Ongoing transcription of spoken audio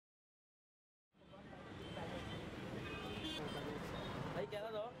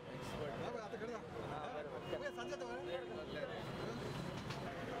माझे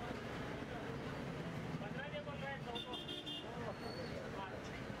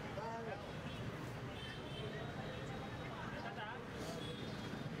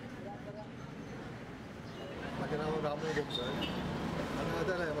नाव रामू भोमकर आणि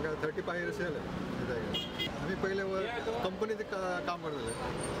आता नाही मग 35 इयर्स झाले आम्ही पहिले कंपनीचे काम करतले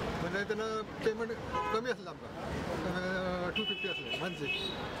म्हणजे त्यांना पेमेंट कमी असलं आमकां 250 असले मंथली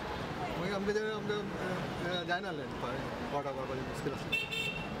मग आमचे आमकां जायना जालें पोटा करपाचें मुश्कील आसलें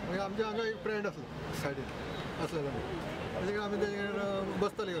मागीर आमचे हांगा एक फ्रेंड असलो सायडीन असलेलो तेजे आमी तेजे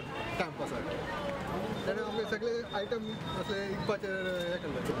बसताले टायमपासाक तेणें आमचे सगळे आयटम असले विकपाचें हें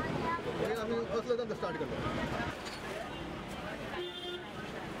केल्लें मागीर आमी असलो धंदो स्टार्ट केलो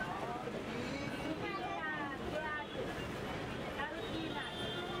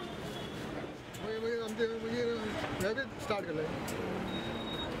मागीर आमचे मागीर हें स्टार्ट केलें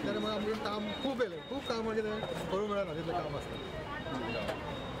तेन्ना मागीर आमचें काम खूब येलें खूब काम म्हणजे करूंक मेळना तितलें काम आसता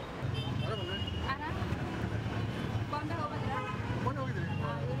कोण होगी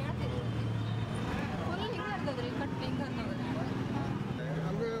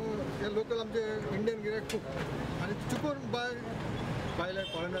आमचे हे लोकल आमचे इंडियन गिरायक खूब आनी चुकून भायले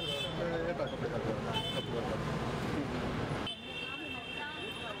फॉरेनर येता कपडे घालपाक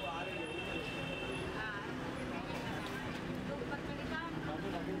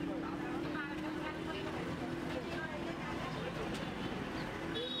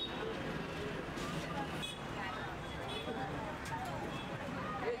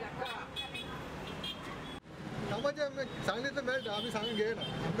कामाचे सांगले मेळटा आमी सांगून घेयना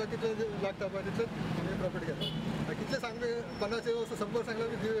आमकां कितले लागता पळय तितलेच आमी प्रॉफीट घेता कितले सांगले 50 100 सांगले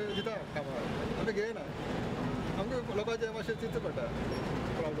आमी दिता कामाक आमी घेयना आमकां लोकांचें मातशें चिंतचें पडटा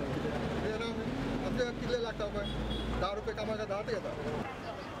प्रॉब्लम कितें तेन्ना आमचे कितले लागता पळय 10 रुपया कामाक 10 घेता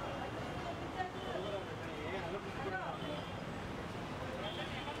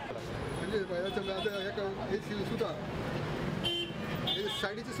म्हणजे हे सुतां हे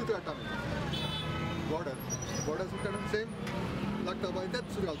सायडीची सूत काडटा आमी बॉर्डर सूट काडून सेम लागता पळय तेच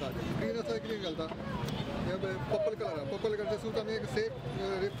सूत घालता ग्रीन आसा ग्रीन घालता हे पर्पल कलरचे सूत आमी एक सेफ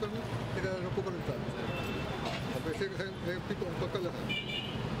रेप करून तेका रफू करून दिता पर्पल आसा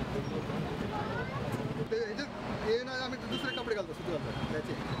ते हेजे येना आमी दुसरे कपडे घालता सूत घालता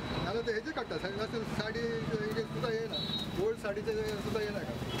ह्याचे नाजाल्यार ते हेजे काडटा साडी सुद्दां येना ओल्ड साडीचे सुद्दां येना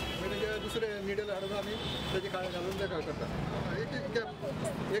मागीर तेजे दुसरे निडल हाडून आमी तेजे घालून ते करता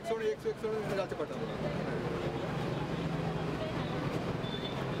एक सोड घालचें पडटा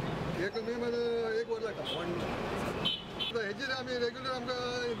एक वर लागता हेजेर आमी रेग्युलर आमकां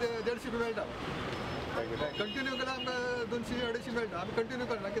 150 रुपया मेळटा कंटिन्यू केल्यार आमकां 200-250 मेळटा आमी कंटिन्यू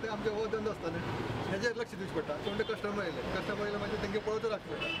करना कित्याक आमचो हो धंदो आसता न्ही हेजेर लक्ष दिवचें पडटा कोणते कस्टमर येयले म्हणजे तेंगे पळोवचो लागचें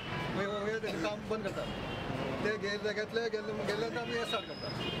पडटा मागीर हे काम बंद करता ते घेतले गेले आमी हे स्टार्ट करता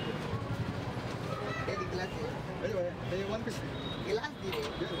 150 ग्लास